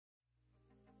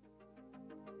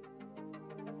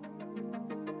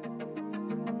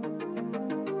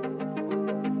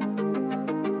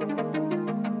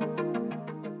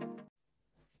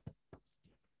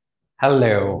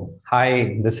Hello,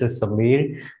 hi, this is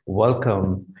Samir.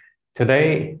 Welcome.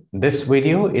 Today, this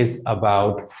video is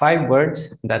about 5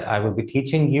 words that I will be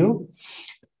teaching you,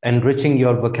 enriching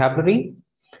your vocabulary.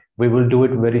 We will do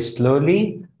it very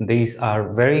slowly. These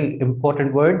are very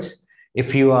important words.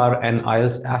 If you are an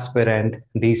IELTS aspirant,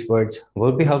 these words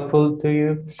will be helpful to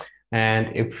you. And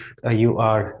if you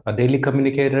are a daily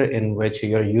communicator in which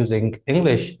you're using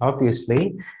English,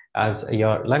 obviously, as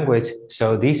your language,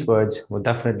 so these words will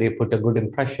definitely put a good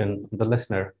impression on the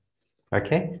listener.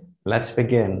 Okay, let's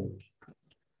begin.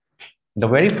 The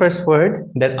very first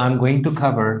word that I'm going to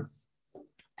cover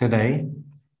today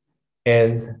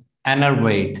is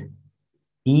enervate.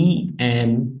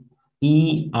 ENERVATE.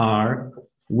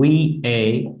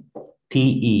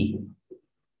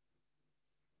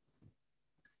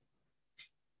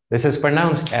 This is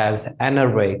pronounced as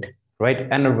enervate,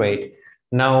 right? Enervate.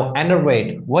 Now,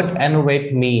 enervate, what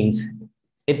enervate means?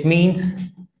 It means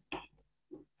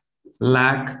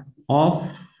lack of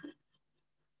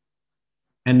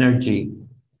energy,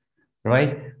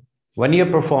 right? When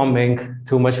you're performing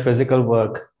too much physical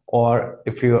work, or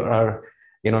if you are,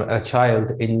 a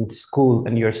child in school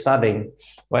and you're studying,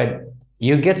 right?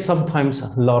 You get sometimes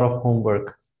a lot of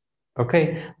homework.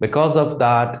 Okay, because of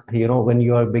that, when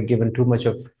you are being given too much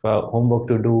of homework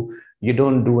to do, you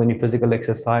don't do any physical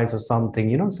exercise or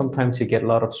something, sometimes you get a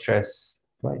lot of stress,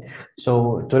 right?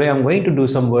 So today I'm going to do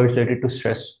some words related to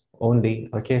stress only,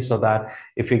 okay? So that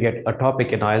if you get a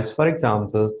topic in IELTS, for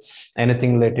example,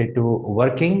 anything related to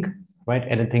working, right?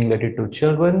 Anything related to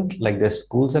children, like the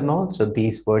schools and all, so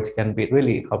these words can be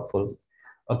really helpful.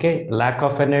 Okay, lack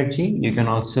of energy, you can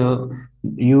also,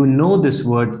 this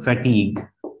word fatigue.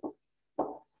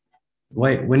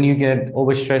 Right, when you get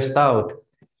overstressed out,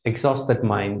 exhausted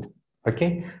mind.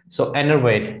 Okay, so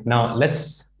enervate. Now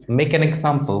let's make an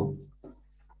example.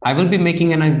 I will be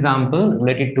making an example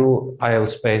related to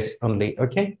IELTS space only.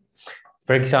 Okay,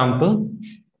 for example,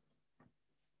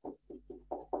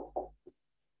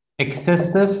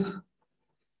 excessive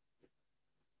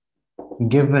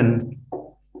given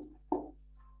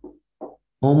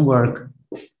homework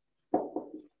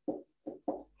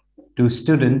to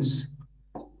students.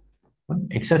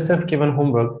 Excessive given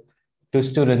homework to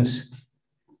students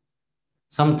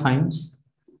sometimes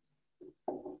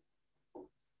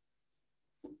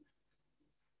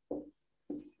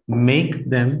make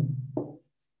them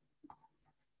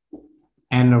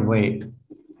enervate,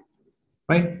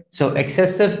 right? So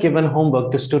excessive given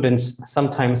homework to students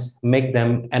sometimes make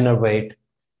them enervate.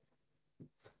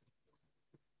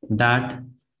 That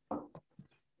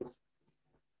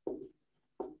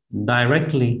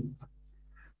directly,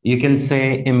 you can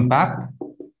say impact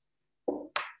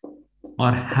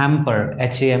or hamper,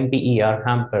 H-A-M-P-E-R,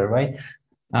 hamper, right?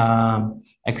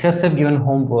 Excessive given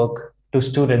homework to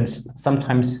students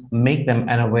sometimes make them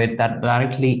enervate that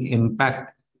directly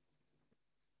impact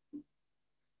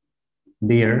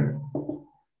their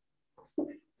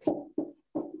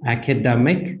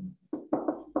academic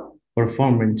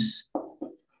performance.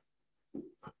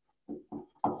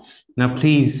 Now,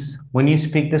 please, when you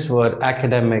speak this word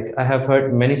academic, I have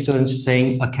heard many students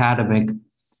saying academic.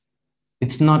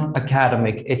 It's not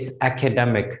academic, it's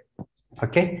academic.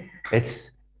 Okay,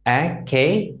 it's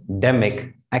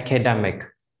academic,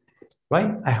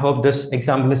 right? I hope this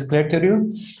example is clear to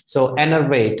you. So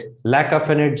enervate, lack of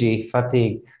energy,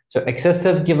 fatigue. So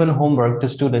excessive given homework to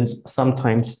students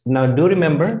sometimes. Now do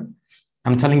remember,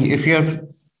 I'm telling you, if you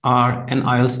are an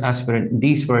IELTS aspirant,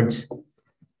 these words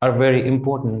are very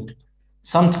important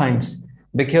sometimes,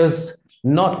 because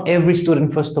not every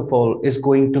student, first of all, is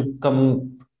going to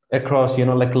come across,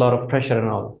 like a lot of pressure and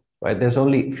all, right? There's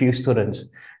only a few students.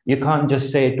 You can't just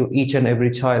say to each and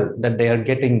every child that they are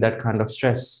getting that kind of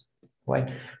stress, right?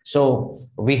 So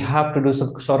we have to do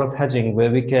some sort of hedging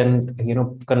where we can,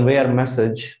 convey our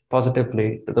message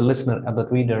positively to the listener and the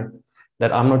reader,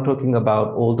 that I'm not talking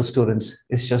about all the students,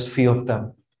 it's just few of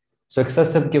them. So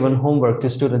excessive given homework to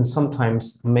students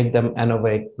sometimes make them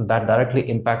enervate that directly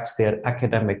impacts their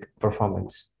academic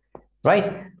performance,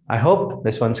 right? I hope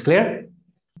this one's clear.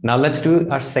 Now let's do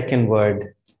our second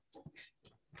word.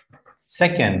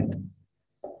 Second,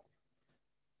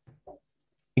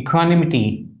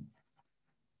 equanimity.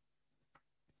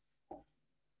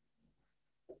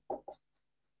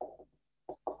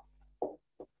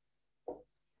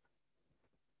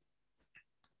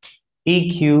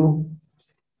 EQANIMITY,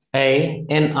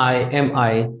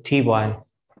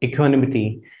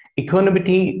 equanimity.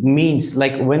 Equanimity means,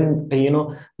 like, when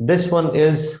this one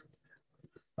is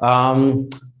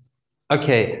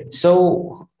okay,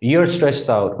 so you're stressed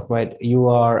out, right? You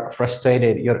are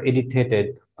frustrated, you're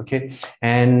irritated, okay?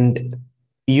 And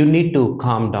you need to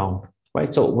calm down,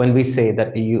 right? So when we say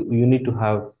that you need to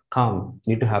have calm,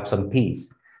 you need to have some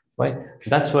peace, right?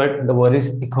 That's what the word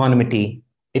is equanimity.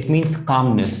 It means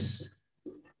calmness,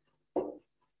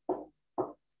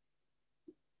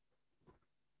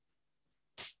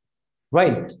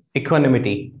 right?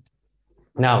 Equanimity.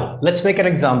 Now let's make an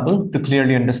example to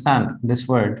clearly understand this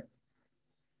word.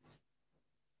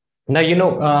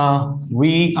 Now,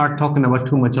 we are talking about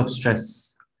too much of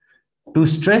stress. To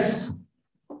stress,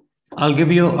 I'll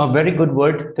give you a very good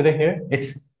word today here.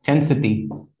 It's tensity.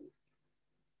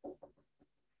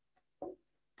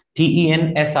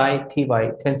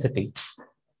 Tensity, tensity.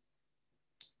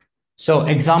 So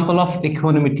example of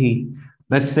equanimity,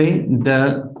 let's say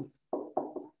the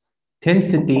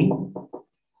tensity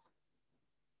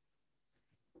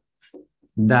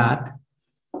that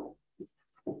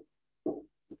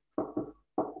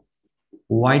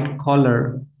white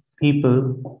collar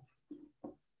people,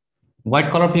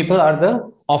 white collar people are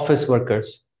the office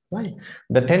workers, right?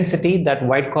 The tensity that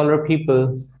white collar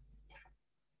people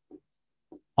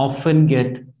often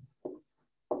get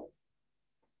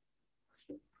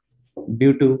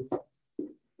due to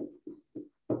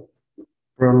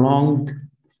prolonged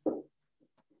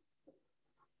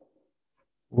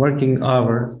working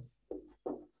hour,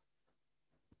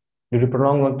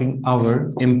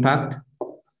 impact.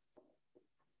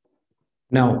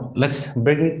 Now let's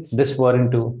bring this word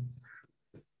into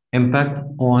impact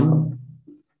on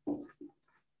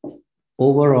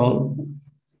overall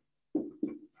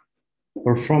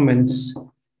performance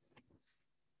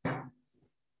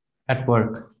at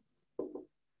work.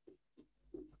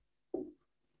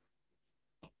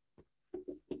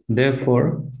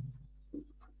 Therefore,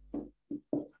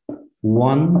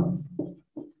 one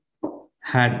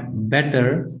had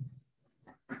better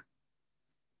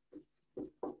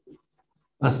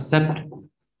accept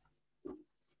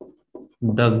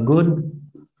the good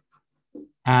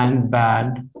and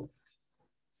bad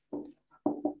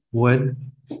with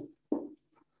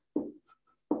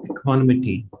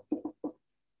equanimity,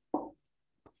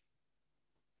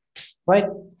 right?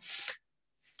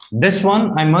 This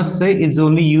one, I must say, is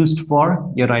only used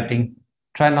for your writing.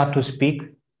 Try not to speak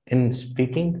in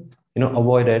speaking,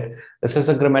 avoid it. This is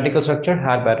a grammatical structure,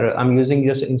 had better. I'm using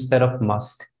just instead of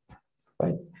must,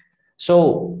 right?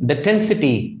 So the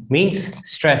tensity means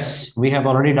stress. We have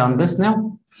already done this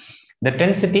now. The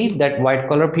tensity that white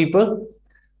collar people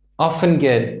often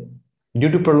get due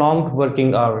to prolonged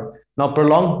working hour. Now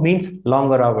prolonged means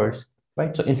longer hours,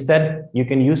 right? So instead you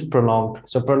can use prolonged.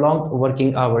 So prolonged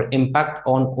working hour impact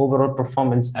on overall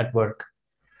performance at work.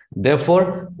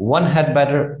 Therefore, one had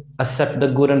better accept the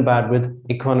good and bad with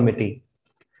equanimity,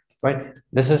 right?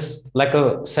 This is like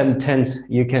a sentence.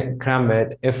 You can cram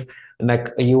it if like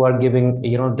you are giving,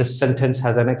 this sentence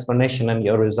has an explanation and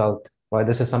your result. Why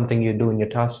this is something you do in your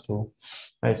task too,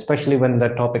 right? Especially when the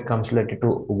topic comes related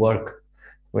to work.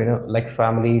 Like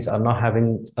families are not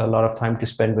having a lot of time to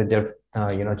spend with their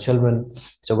children.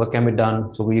 So what can be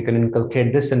done? So you can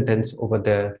inculcate this sentence over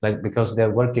there, like because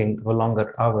they're working for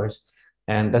longer hours,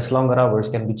 and this longer hours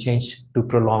can be changed to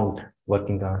prolonged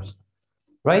working hours,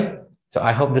 right? So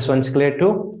I hope this one's clear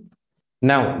too.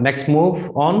 Now next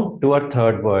move on to our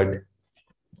third word.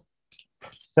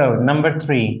 So number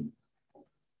 3,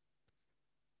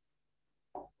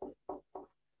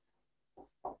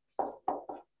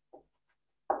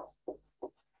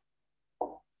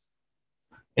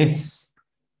 it's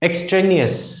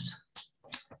extraneous.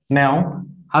 Now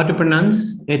how to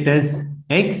pronounce it is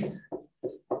extraneous,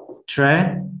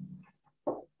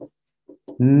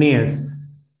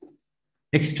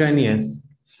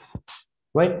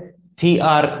 right?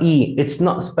 TRE, it's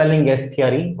not spelling as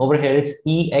TRE. Over here it's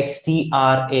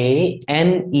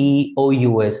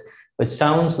EXTRANEOUS, which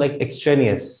sounds like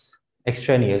extraneous,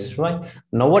 right?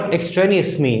 Now what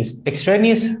extraneous means?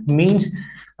 Extraneous means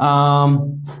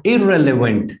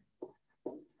irrelevant.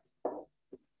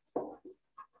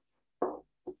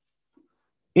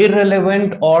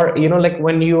 Irrelevant, or like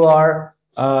when you are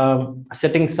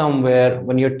sitting somewhere,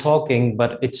 when you're talking,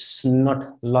 but it's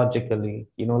not logically,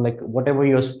 like whatever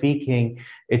you're speaking,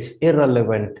 it's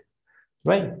irrelevant,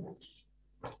 right?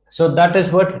 So that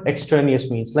is what extraneous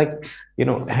means. Like,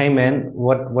 hey man,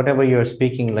 whatever you're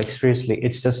speaking, like seriously,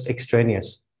 it's just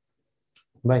extraneous,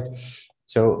 right?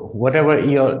 So whatever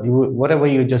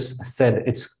you just said,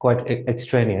 it's quite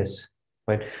extraneous,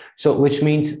 right? So which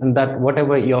means that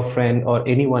whatever your friend or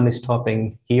anyone is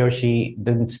talking, he or she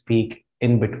didn't speak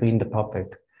in between the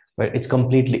topic, right? It's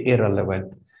completely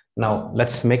irrelevant. Now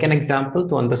let's make an example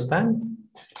to understand.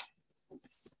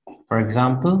 For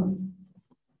example,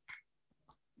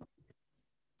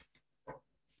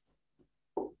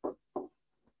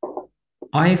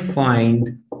 I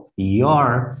find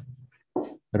your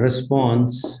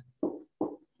response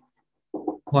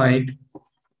quite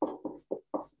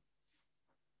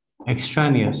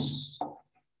extraneous.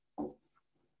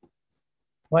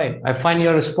 Right. I find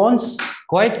your response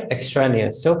quite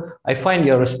extraneous. So I find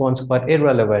your response quite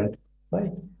irrelevant.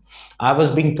 Right. I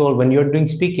was being told when you're doing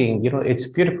speaking, it's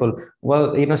beautiful.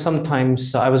 Well,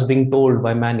 sometimes I was being told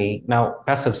by many, now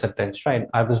passive sentence, right?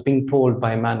 I was being told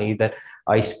by many that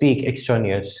I speak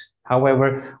extraneous.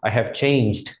 However, I have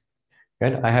changed.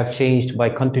 Right? I have changed by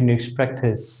continuous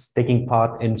practice, taking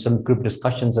part in some group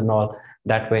discussions and all.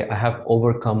 That way, I have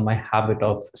overcome my habit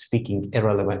of speaking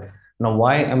irrelevant. Now,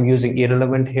 why I'm using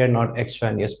irrelevant here, not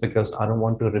extraneous, because I don't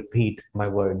want to repeat my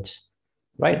words,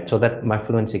 right? So that my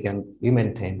fluency can be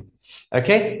maintained.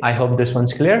 Okay, I hope this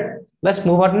one's clear. Let's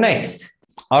move on next.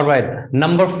 All right,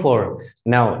 number 4.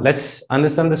 Now, let's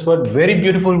understand this word. Very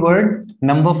beautiful word.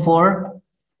 Number 4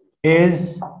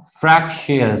 is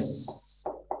fractious.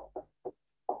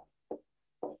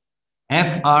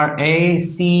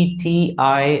 Fractious.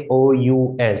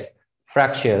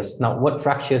 Fractious. Now, what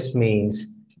fractious means?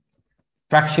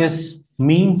 Fractious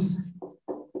means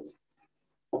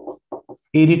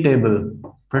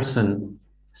irritable person,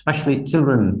 especially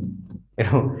children.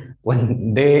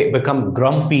 When they become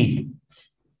grumpy,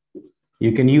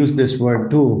 you can use this word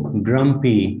too,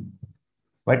 grumpy.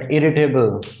 Right?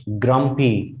 Irritable,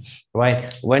 grumpy,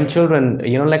 right? When children,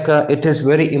 it is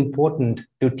very important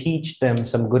to teach them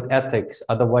some good ethics.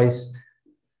 Otherwise,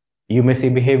 you may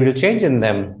see behavioral change in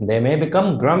them. They may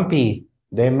become grumpy.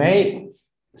 They may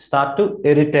start to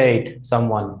irritate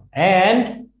someone,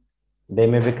 and they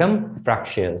may become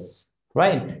fractious,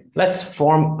 right? Let's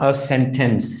form a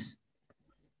sentence.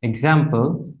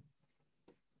 Example.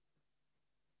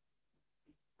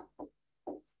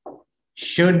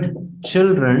 Should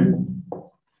children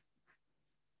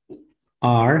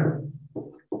are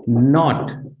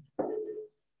not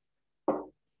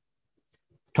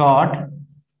taught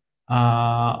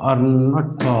or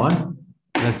not taught,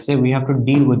 let's say we have to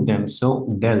deal with them, so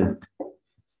dealt.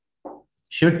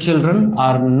 Should children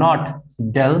are not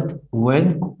dealt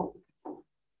with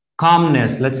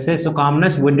calmness, let's say, so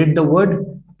calmness, we did the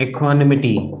word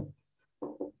equanimity.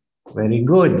 Very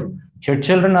good. Should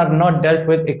children are not dealt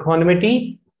with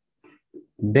equanimity,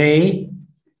 they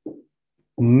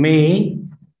may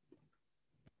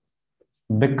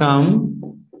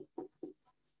become,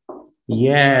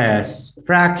 yes,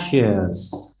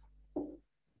 fractious,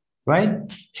 right?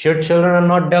 Should children are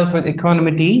not dealt with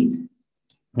equanimity.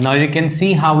 Now you can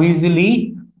see how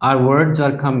easily our words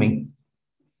are coming.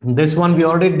 This one we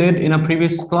already did in a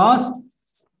previous class.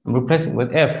 I'm replacing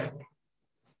with F.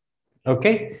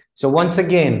 Okay, so once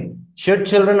again, should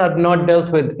children are not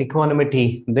dealt with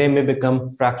equanimity, they may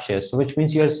become fractious, which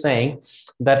means you're saying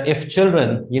that if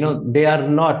children, they are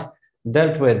not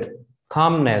dealt with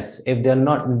calmness, if they're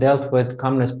not dealt with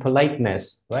calmness,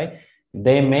 politeness, right,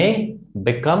 they may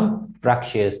become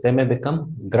fractious, they may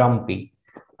become grumpy.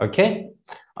 Okay,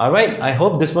 all right, I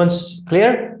hope this one's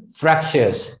clear.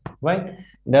 Fractious, right?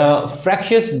 The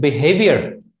fractious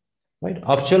behavior, right,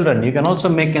 of children. You can also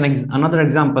make another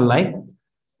example, like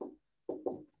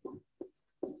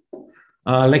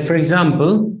for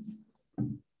example,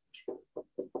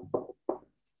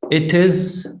 it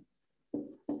is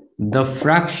the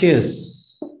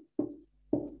fractious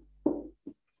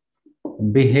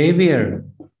behavior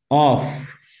of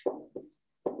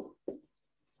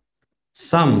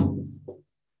some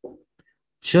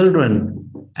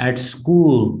children at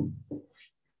school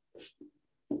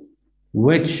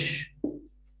which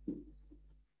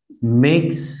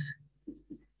makes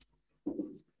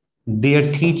their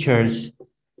teachers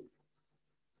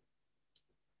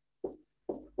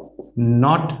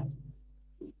not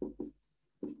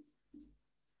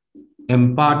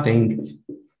imparting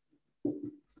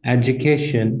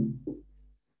education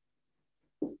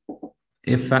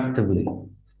effectively.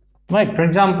 Right, for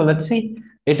example, let's see.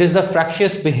 It is the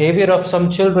fractious behavior of some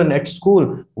children at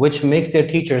school which makes their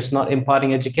teachers not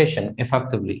imparting education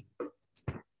effectively.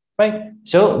 Right,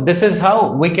 so this is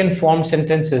how we can form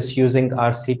sentences using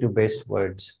our C2 based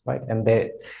words, right? And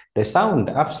they sound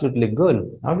absolutely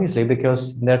good, obviously,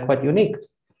 because they're quite unique.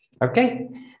 Okay,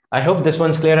 I hope this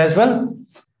one's clear as well.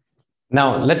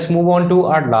 Now let's move on to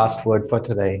our last word for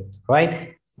today,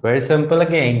 right? Very simple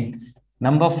again.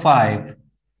 Number 5.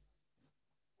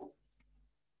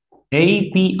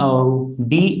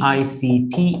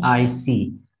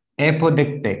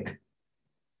 apodictic,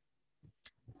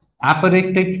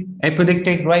 apodictic.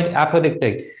 Apodictic, right?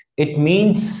 Apodictic. It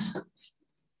means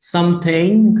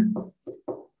something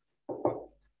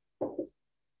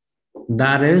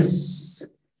that is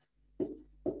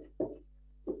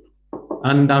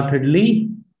undoubtedly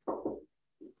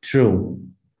true,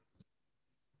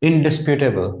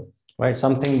 indisputable, right?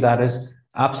 Something that is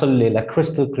absolutely like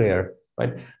crystal clear,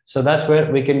 right? So that's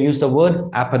where we can use the word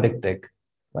apodictic,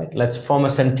 right? Let's form a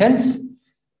sentence.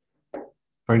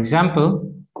 For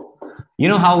example, you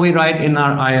know how we write in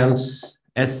our IELTS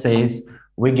essays,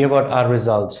 we give out our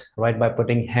results, right? By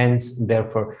putting hence,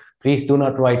 therefore. Please do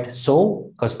not write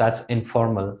so, because that's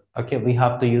informal. Okay, we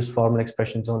have to use formal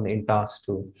expressions only in task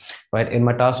 2, right? In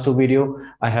my task 2 video,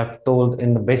 I have told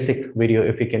in the basic video,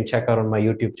 if you can check out on my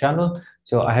YouTube channel.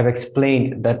 So I have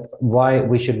explained that why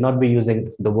we should not be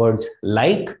using the words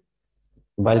like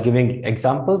while giving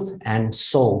examples and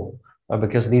so,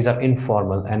 because these are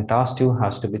informal and task 2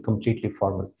 has to be completely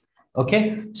formal.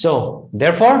 Okay, so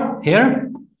therefore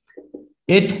here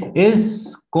it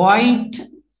is quite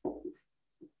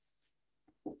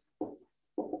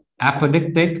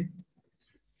apodictic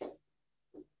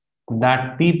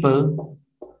that people,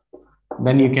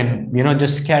 then you can,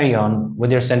 just carry on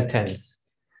with your sentence,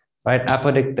 right?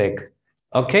 Apodictic.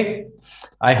 Okay,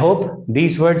 I hope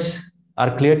these words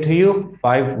are clear to you.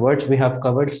 5 words we have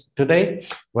covered today,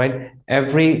 right?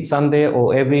 Every Sunday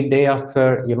or every day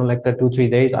after, like the 2-3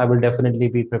 days, I will definitely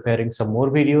be preparing some more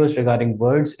videos regarding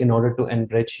words in order to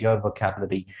enrich your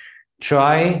vocabulary.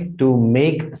 Try to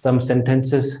make some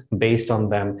sentences based on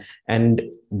them and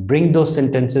bring those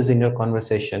sentences in your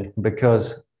conversation,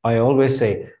 because I always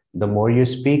say the more you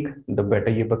speak, the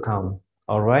better you become.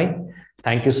 All right.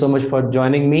 Thank you so much for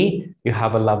joining me. You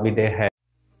have a lovely day ahead.